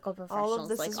medical professionals, all of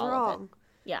this like is all wrong. of it.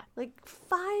 Yeah. Like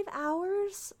 5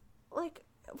 hours? Like,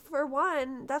 for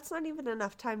one, that's not even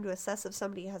enough time to assess if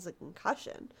somebody has a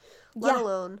concussion, let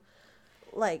alone,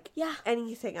 like,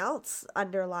 anything else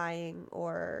underlying,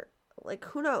 or, like,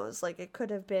 who knows? Like, it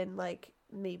could have been, like,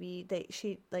 maybe they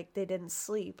didn't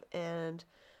sleep, and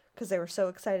because they were so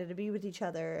excited to be with each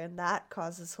other, and that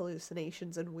causes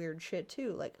hallucinations and weird shit,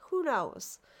 too. Like, who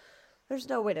knows? There's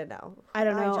no way to know. I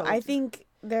don't know. I think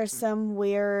there's some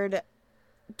weird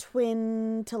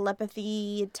twin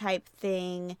telepathy type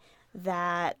thing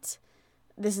that,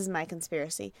 this is my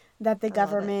conspiracy, that the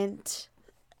government,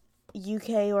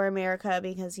 UK or America,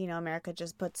 because, you know, America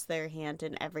just puts their hand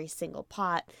in every single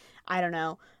pot, I don't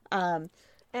know, and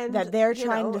that they're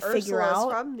trying to figure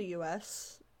out. From the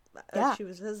US. She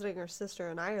was visiting her sister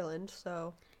in Ireland,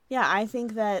 so. Yeah, I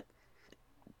think that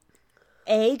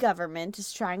a government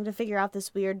is trying to figure out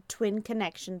this weird twin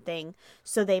connection thing,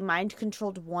 so they mind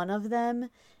controlled one of them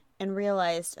and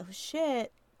realized, oh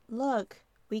shit, look,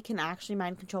 we can actually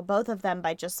mind control both of them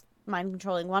by just mind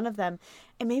controlling one of them.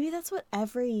 And maybe that's what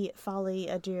every Folie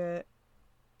à Deux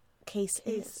case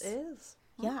is.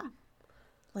 Yeah.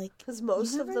 Like, because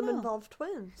most of them involve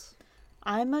twins.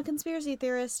 I'm a conspiracy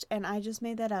theorist, and I just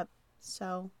made that up,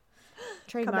 so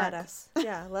trademark. Come at us.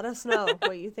 Yeah, let us know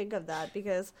what you think of that,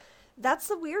 because that's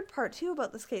the weird part, too,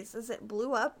 about this case, is it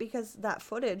blew up because that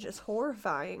footage is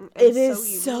horrifying. And it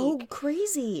is so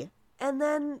crazy. And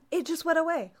then it just went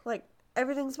away. Like,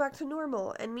 everything's back to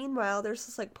normal. And meanwhile, there's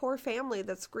this, like, poor family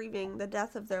that's grieving the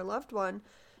death of their loved one.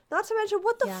 Not to mention,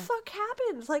 what the fuck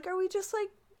happened? Like, are we just, like,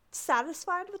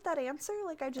 satisfied with that answer?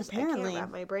 Like, I can't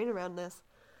wrap my brain around this.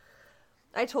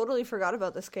 I totally forgot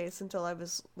about this case until I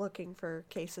was looking for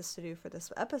cases to do for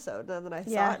this episode. And then I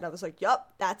saw it and I was like,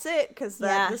 yup, that's it. Because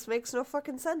this makes no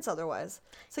fucking sense otherwise.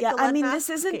 It's like I mean, this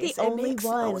isn't the only one. It makes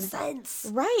no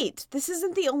sense. Right. This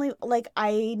isn't the only, like,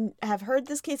 I have heard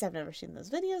this case. I've never seen those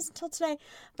videos until today.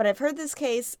 But I've heard this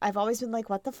case. I've always been like,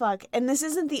 what the fuck? And this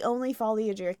isn't the only Folie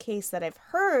à Deux case that I've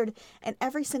heard. And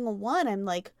every single one, I'm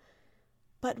like,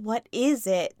 but what is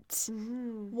it?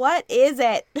 Mm-hmm. What is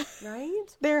it? Right?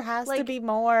 There has to be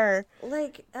more.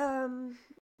 Like,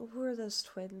 who are those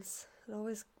twins? It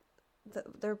always,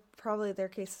 their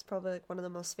case is probably like one of the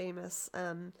most famous.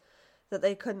 That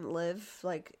they couldn't live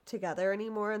like together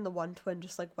anymore, and the one twin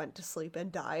just like went to sleep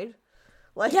and died.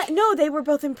 Like, no, they were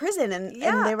both in prison, and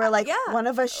they were like, one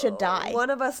of us should die. One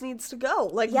of us needs to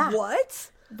go. Like, what?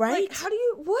 Right? Like, how do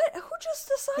you, what? Who just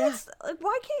decides, like,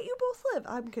 why can't you both live?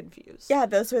 I'm confused. Yeah,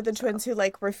 those were the twins who,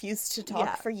 like, refused to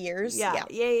talk for years.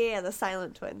 Yeah, the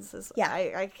silent twins.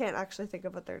 I can't actually think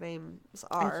of what their names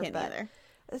are. I can't either.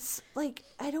 It's, like,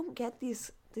 I don't get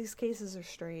these cases are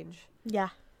strange. Yeah.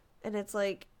 And it's,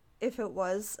 like, if it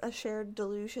was a shared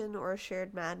delusion or a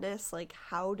shared madness, like,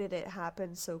 how did it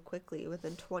happen so quickly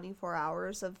within 24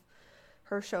 hours of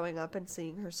her showing up and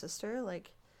seeing her sister?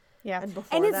 Like, yeah.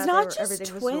 And it's not just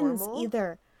twins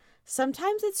either.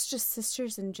 Sometimes it's just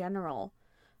sisters in general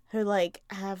who, like,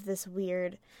 have this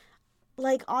weird...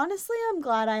 Like, honestly, I'm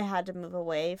glad I had to move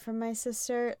away from my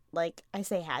sister. Like, I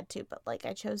say had to, but, like,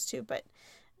 I chose to, but...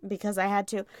 Because I had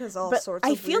to. Because all sorts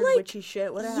of weird witchy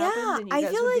shit would have happened, and you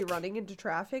guys would be running into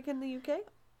traffic in the UK?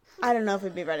 I don't know if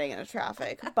we'd be running into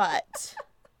traffic, but...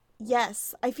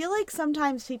 Yes. I feel like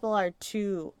sometimes people have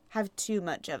too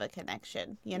much of a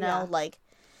connection, you know? Yeah.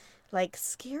 Like,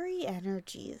 scary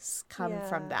energies come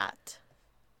from that.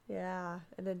 Yeah,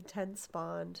 an intense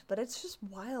bond. But it's just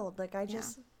wild. Like,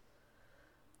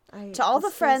 To all the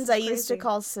this friends I is used to crazy.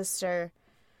 call sister,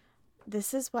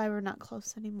 this is why we're not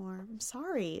close anymore. I'm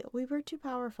sorry. We were too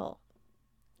powerful.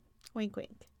 Wink,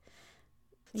 wink.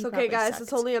 It's You okay, probably guys. sucked.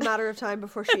 It's only a matter of time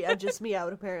before she edges me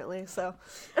out, apparently. So,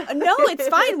 No, it's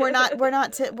fine. We're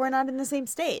not in the same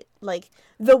state. Like,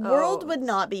 the world Oh. would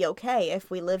not be okay if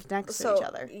we lived next to each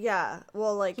other. yeah.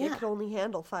 Well, like Yeah. it could only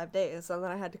handle 5 days, and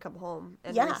then I had to come home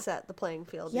and Yeah. reset the playing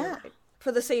field. Yeah. You're right.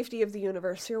 For the safety of the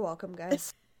universe, you're welcome,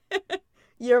 guys.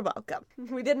 You're welcome.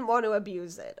 We didn't want to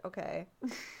abuse it, okay?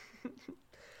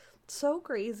 So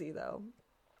crazy, though.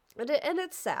 And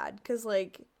it's sad, because,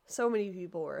 like, so many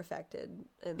people were affected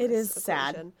in It this is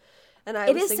sad. equation. And I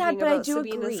It was is thinking sad, but I about do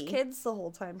Sabina's agree. kids the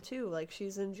whole time, too. Like,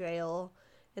 she's in jail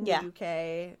in Yeah. the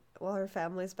UK while her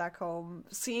family's back home.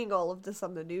 Seeing all of this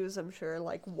on the news, I'm sure,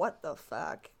 like, what the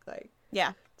fuck? Like,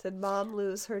 Yeah. did mom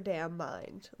lose her damn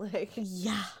mind? Like,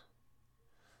 Yeah.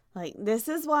 Like, this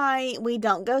is why we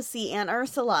don't go see Aunt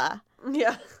Ursula.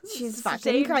 yeah. She's It's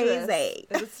fucking dangerous. crazy.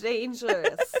 It's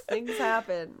dangerous. Things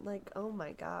happen. Like, oh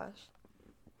my gosh.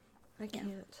 I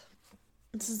can't.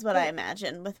 This is what I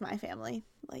imagine with my family.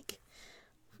 Like,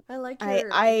 I like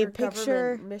I your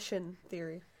picture- government mission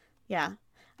theory. yeah.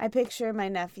 I picture my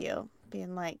nephew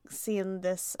being like, seeing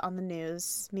this on the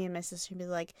news. Me and my sister be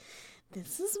like,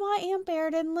 this is why Aunt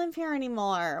Bear didn't live here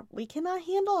anymore. We cannot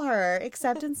handle her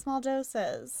except in small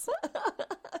doses.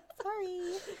 Sorry.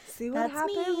 See what That's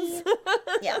happens? me.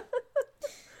 Yeah.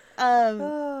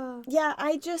 Oh. Yeah,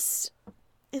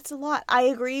 it's a lot. I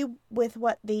agree with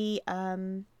what the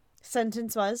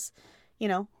sentence was. You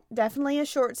know, definitely a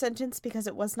short sentence because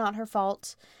it was not her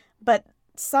fault, but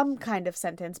some kind of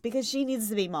sentence because she needs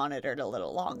to be monitored a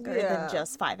little longer Yeah. than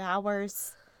just 5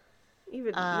 hours.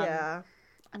 Even, Um, yeah.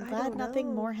 I'm I glad don't nothing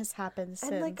know. more has happened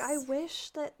since. And, like, I wish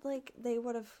that, like, they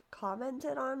would have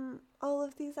commented on all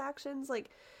of these actions. Like,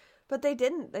 but they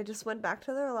didn't. They just went back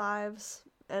to their lives,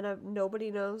 and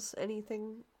nobody knows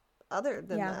anything other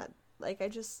than Yeah. that. Like,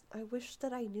 I wish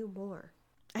that I knew more.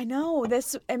 I know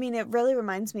this. I mean, it really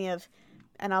reminds me of,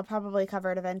 and I'll probably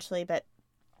cover it eventually, but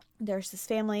there's this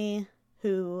family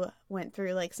who went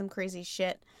through like some crazy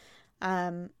shit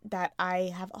that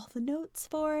I have all the notes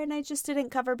for, and I just didn't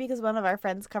cover because one of our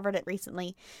friends covered it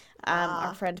recently,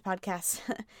 our friend podcast.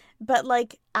 But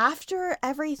like after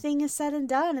everything is said and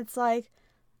done, it's like,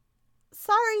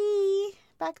 sorry,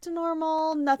 back to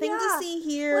normal, nothing Yeah, to see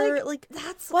here. Like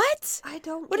That's what? I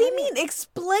don't. What do you get mean? it.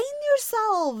 Explain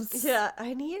yourselves. Yeah,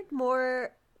 I need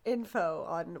more info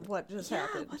on what just Yeah,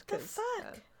 happened. what the 'cause,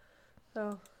 fuck?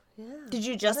 So, yeah. Did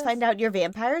you just find out you're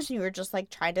vampires and you were just like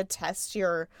trying to test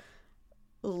your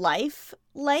life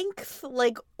length?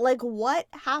 Like what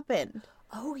happened?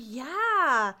 Oh,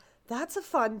 yeah. That's a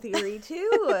fun theory, too.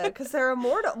 Because they're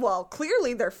immortal. Well,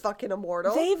 clearly they're fucking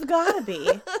immortal. They've gotta be.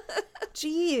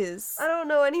 Jeez. I don't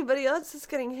know anybody else that's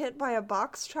getting hit by a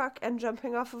box truck and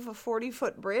jumping off of a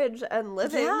 40-foot bridge and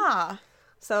living. Yeah.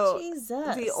 So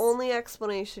Jesus. the only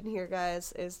explanation here,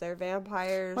 guys, is they're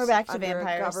vampires. We're back to under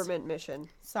vampires. A government mission.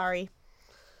 Sorry.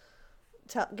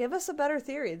 Give us a better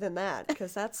theory than that,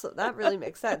 because that really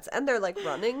makes sense. And they're like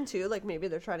running too. Like maybe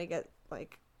they're trying to get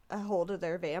like a hold of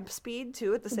their vamp speed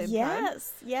too at the same time.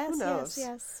 Yes. Yes. Who knows?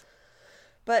 Yes.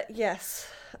 But yes,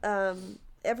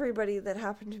 everybody that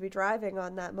happened to be driving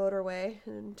on that motorway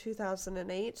in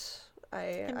 2008,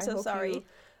 I'm so hope sorry.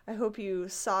 I hope you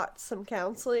sought some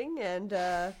counseling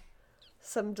and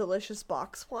some delicious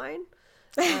box wine,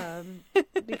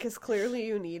 because clearly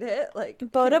you need it. Like,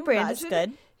 Boda can you brand is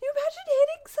imagine- good. Can you imagine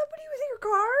hitting somebody with your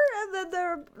car and then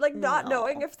they're like not No.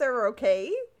 knowing if they're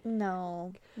okay?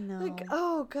 No. No. Like,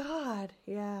 oh God,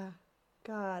 yeah,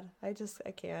 God, I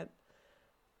can't.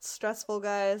 Stressful,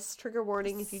 guys. Trigger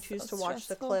warning if you choose to watch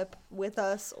the stressful. clip with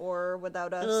us or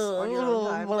without us on your own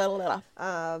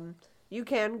time. You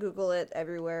can Google it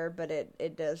everywhere, but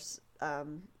it does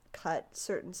cut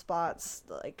certain spots,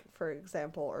 like for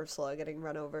example Ursula getting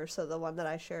run over. So the one that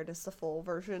I shared is the full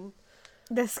version.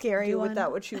 The scary Do one. with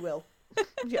that what you will.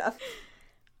 Yeah.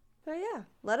 But yeah,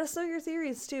 let us know your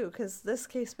theories too, because this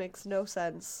case makes no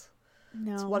sense.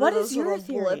 No. It's one What of those is your little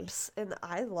theory? blips, and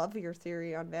I love your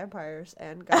theory on vampires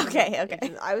and government Okay.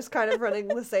 agents. I was kind of running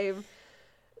the same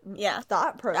Yeah.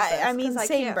 thought process. I mean, 'cause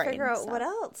same can't brain, figure out so. what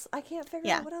else. I can't figure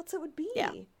Yeah. out what else it would be.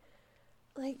 Yeah.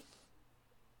 Like,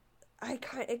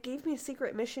 it gave me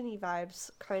Secret Mission-y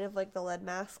vibes, kind of like the lead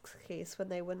masks case when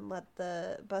they wouldn't let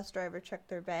the bus driver check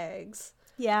their bags.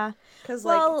 Yeah. Because,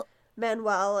 Well- like,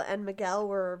 Manuel and Miguel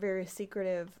were very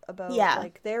secretive about, Yeah.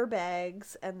 like, their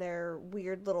bags and their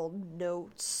weird little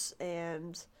notes,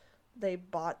 and they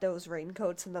bought those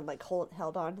raincoats and then, like,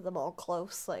 held on to them all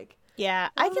close, like... Yeah,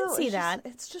 I don't can know, see it's that.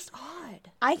 It's just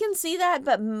odd. I can see that,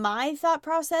 but my thought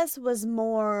process was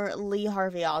more Lee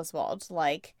Harvey Oswald.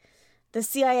 Like, the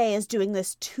CIA is doing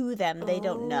this to them. They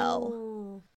don't know.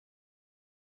 Oh.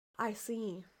 I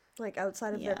see. Like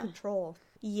outside of their Yeah. control.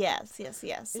 Yes.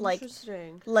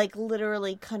 Interesting. Like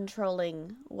literally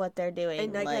controlling what they're doing.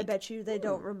 And I bet you they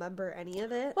don't remember any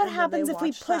of it. What and then happens they if we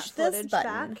watch push that this footage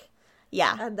button? back,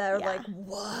 Yeah. and they're yeah. like,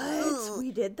 "What?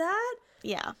 We did that?"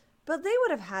 Yeah. But they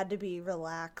would have had to be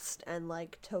relaxed and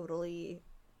like totally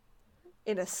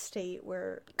in a state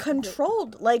where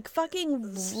Controlled, like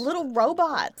fucking little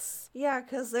robots. Yeah,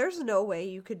 because there's no way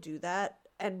you could do that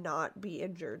and not be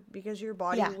injured because your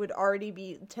body Yeah. would already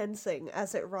be tensing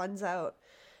as it runs out.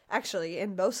 Actually,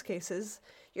 in most cases,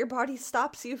 your body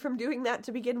stops you from doing that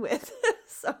to begin with.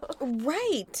 So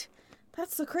Right.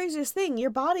 That's the craziest thing. Your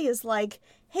body is like,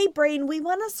 hey, brain, we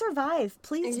want to survive.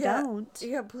 Please don't.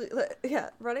 Yeah,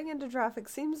 yeah. Running into traffic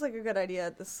seems like a good idea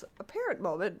at this apparent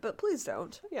moment, but please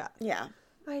don't. Yeah. Yeah.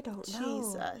 I don't know.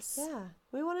 Jesus. Yeah.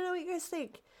 We want to know what you guys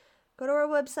think. Go to our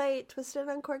website,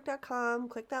 twisteduncorked.com,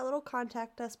 click that little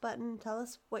contact us button. Tell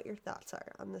us what your thoughts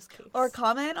are on this case. Or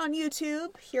comment on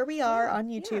YouTube. Here we are on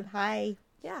YouTube. yeah. Hi.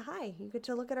 Yeah, hi. You get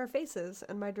to look at our faces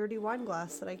and my dirty wine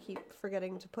glass that I keep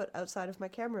forgetting to put outside of my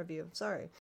camera view. Sorry.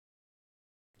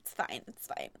 It's fine. It's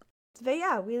fine. But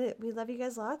yeah, we love you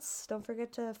guys lots. Don't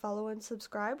forget to follow and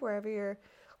subscribe wherever you're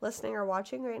listening or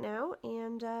watching right now.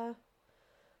 And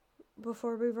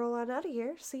before we roll on out of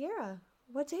here, Sierra,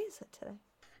 what day is it today?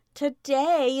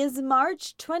 Today is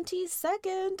March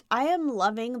 22nd. I am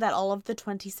loving that all of the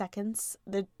 22nds,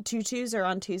 the tutus are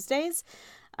on Tuesdays.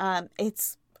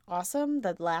 It's awesome.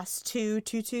 The last two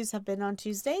tutus have been on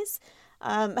Tuesdays.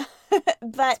 But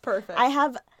That's perfect. I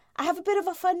have a bit of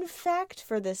a fun fact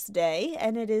for this day,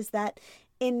 and it is that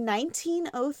in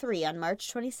 1903, on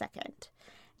March 22nd,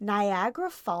 Niagara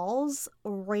Falls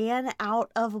ran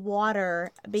out of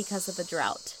water because of a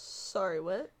drought. Sorry,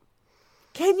 what?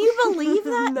 Can you believe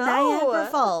that? No. Niagara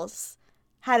Falls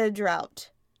had a drought.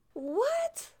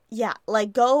 What? Yeah,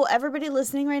 like everybody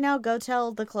listening right now, go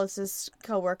tell the closest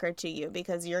coworker to you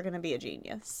because you're going to be a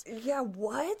genius. Yeah,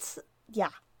 what?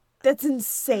 Yeah, that's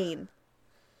insane.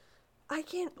 I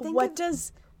can't think What of...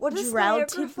 does What does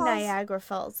droughted Niagara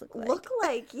Falls look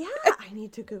like? Yeah, I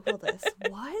need to Google this.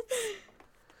 What?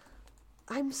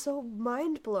 I'm so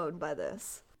mind blown by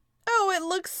this. Oh, it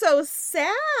looks so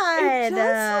sad. It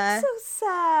does look so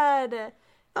sad.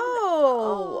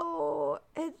 Oh.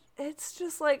 It's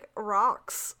just like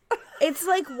rocks. It's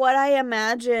like what I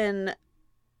imagine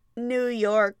New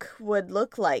York would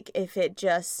look like if it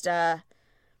just,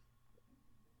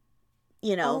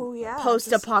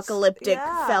 post-apocalyptic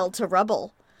yeah. fell to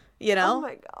rubble, you know? Oh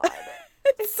my god.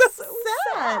 It's so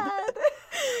sad.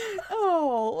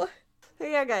 Oh. So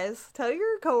yeah, guys, tell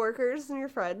your coworkers and your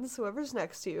friends, whoever's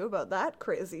next to you, about that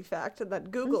crazy fact and then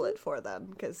Google it for them,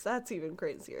 because that's even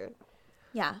crazier.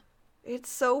 Yeah. It's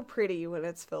so pretty when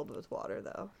it's filled with water,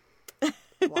 though.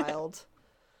 Wild.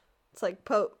 It's like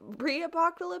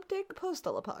pre-apocalyptic,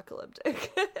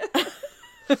 post-apocalyptic.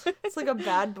 It's like a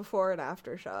bad before and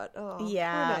after shot. Oh,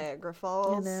 yeah. poor Niagara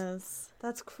Falls. It is.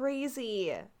 That's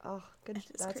crazy. Oh, good.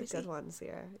 That's crazy. a good one,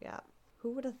 Sierra. Yeah.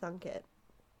 Who would have thunk it?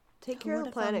 Take care of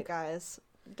the planet, guys.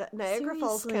 Niagara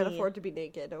Falls can't Seriously. afford to be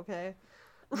naked, okay?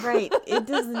 Right. It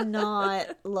does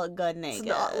not look good naked. It's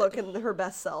not looking her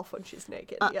best self when she's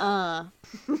naked. Yeah.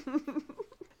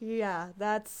 Yeah,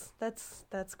 that's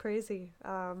crazy.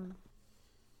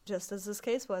 Just as this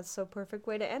case was, so perfect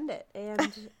way to end it.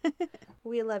 And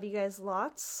we love you guys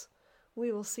lots.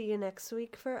 We will see you next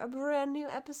week for a brand new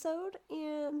episode.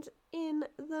 And in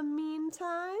the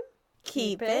meantime,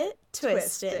 Keep it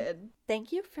twisted.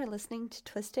 Thank you for listening to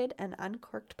Twisted and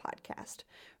Uncorked podcast.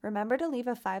 Remember to leave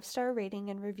a 5-star rating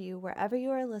and review wherever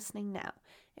you are listening now.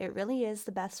 It really is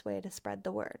the best way to spread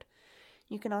the word.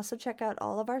 You can also check out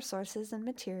all of our sources and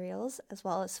materials, as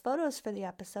well as photos for the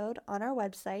episode, on our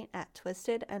website at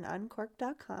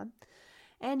twistedanduncorked.com.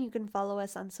 And you can follow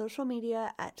us on social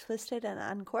media at Twisted and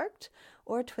Uncorked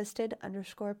or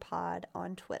Twisted_pod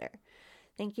on Twitter.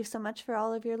 Thank you so much for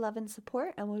all of your love and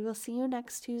support, and we will see you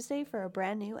next Tuesday for a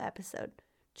brand new episode.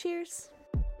 Cheers!